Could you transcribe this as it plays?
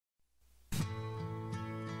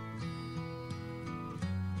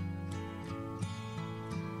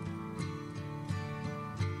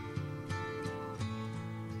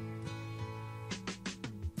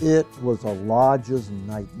It was a lodge's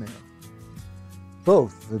nightmare.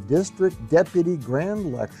 Both the district deputy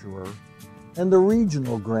grand lecturer and the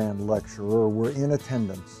regional grand lecturer were in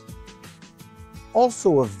attendance.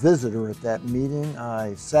 Also a visitor at that meeting,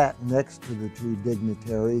 I sat next to the two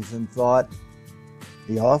dignitaries and thought,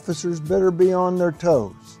 the officers better be on their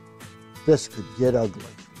toes. This could get ugly.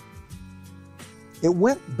 It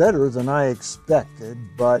went better than I expected,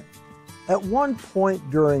 but at one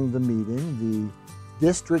point during the meeting, the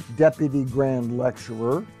district deputy grand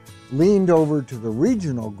lecturer leaned over to the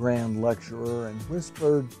regional grand lecturer and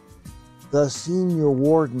whispered, "The senior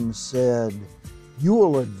warden said, you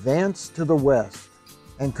will advance to the west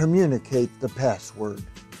and communicate the password.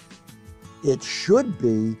 It should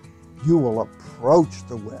be, you will approach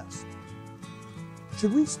the west.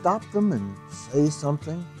 Should we stop them and say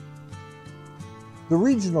something?" The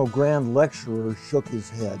regional grand lecturer shook his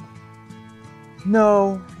head.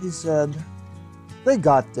 "No," he said, "they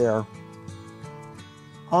got there.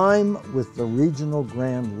 I'm with the regional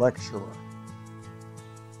grand lecturer.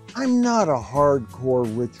 I'm not a hardcore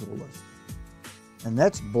ritualist, and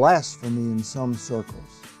that's blasphemy in some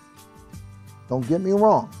circles. Don't get me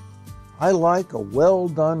wrong, I like a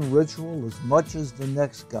well-done ritual as much as the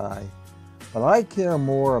next guy, but I care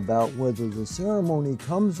more about whether the ceremony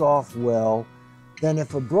comes off well than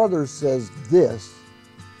if a brother says this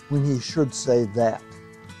when he should say that.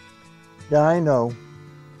 Yeah, I know,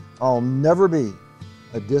 I'll never be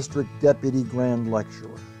a district deputy grand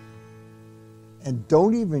lecturer. And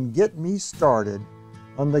don't even get me started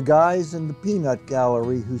on the guys in the peanut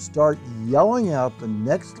gallery who start yelling out the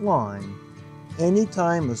next line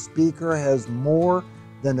anytime a speaker has more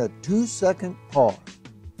than a 2-second pause.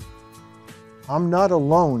 I'm not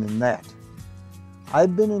alone in that.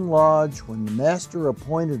 I've been in lodge when the master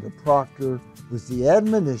appointed a proctor with the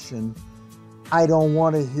admonition, I don't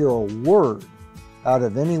want to hear a word out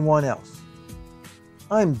of anyone else.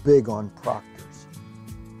 I'm big on proctors.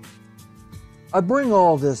 I bring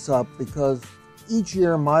all this up because each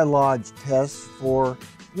year my lodge tests for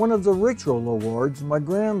one of the ritual awards my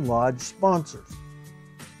Grand Lodge sponsors.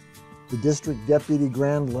 The district deputy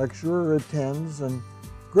grand lecturer attends and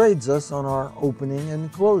grades us on our opening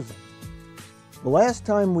and closing. The last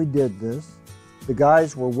time we did this, the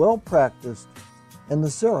guys were well practiced and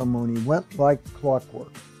the ceremony went like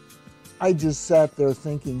clockwork. I just sat there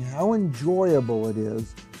thinking how enjoyable it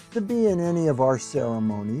is to be in any of our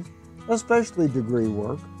ceremonies, especially degree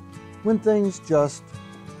work, when things just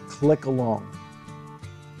click along.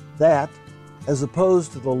 That, as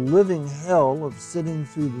opposed to the living hell of sitting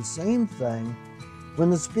through the same thing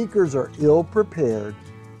when the speakers are ill-prepared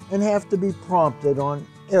and have to be prompted on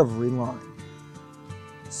every line.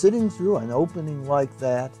 Sitting through an opening like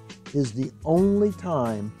that is the only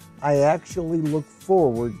time I actually look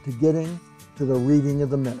forward to getting to the reading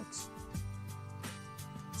of the minutes.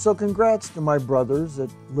 So congrats to my brothers at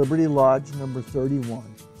Liberty Lodge number 31.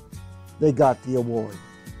 They got the award.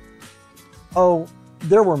 Oh,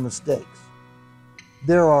 there were mistakes.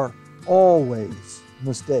 There are always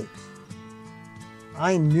mistakes.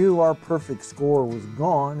 I knew our perfect score was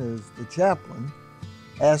gone as the chaplain,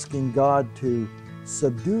 asking God to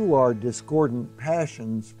subdue our discordant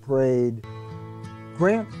passions, prayed,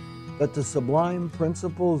 "Grant that the sublime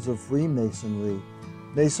principles of Freemasonry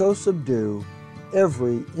may so subdue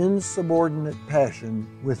every insubordinate passion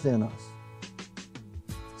within us."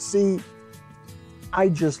 See, I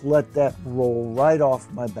just let that roll right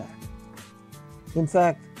off my back. In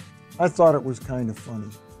fact, I thought it was kind of funny.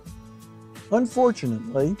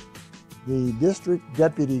 Unfortunately, the district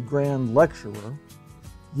deputy grand lecturer,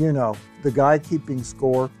 you know, the guy keeping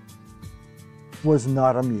score, was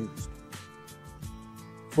not amused.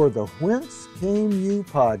 For the Whence Came You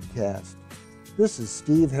podcast, this is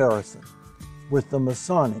Steve Harrison with the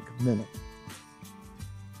Masonic Minute.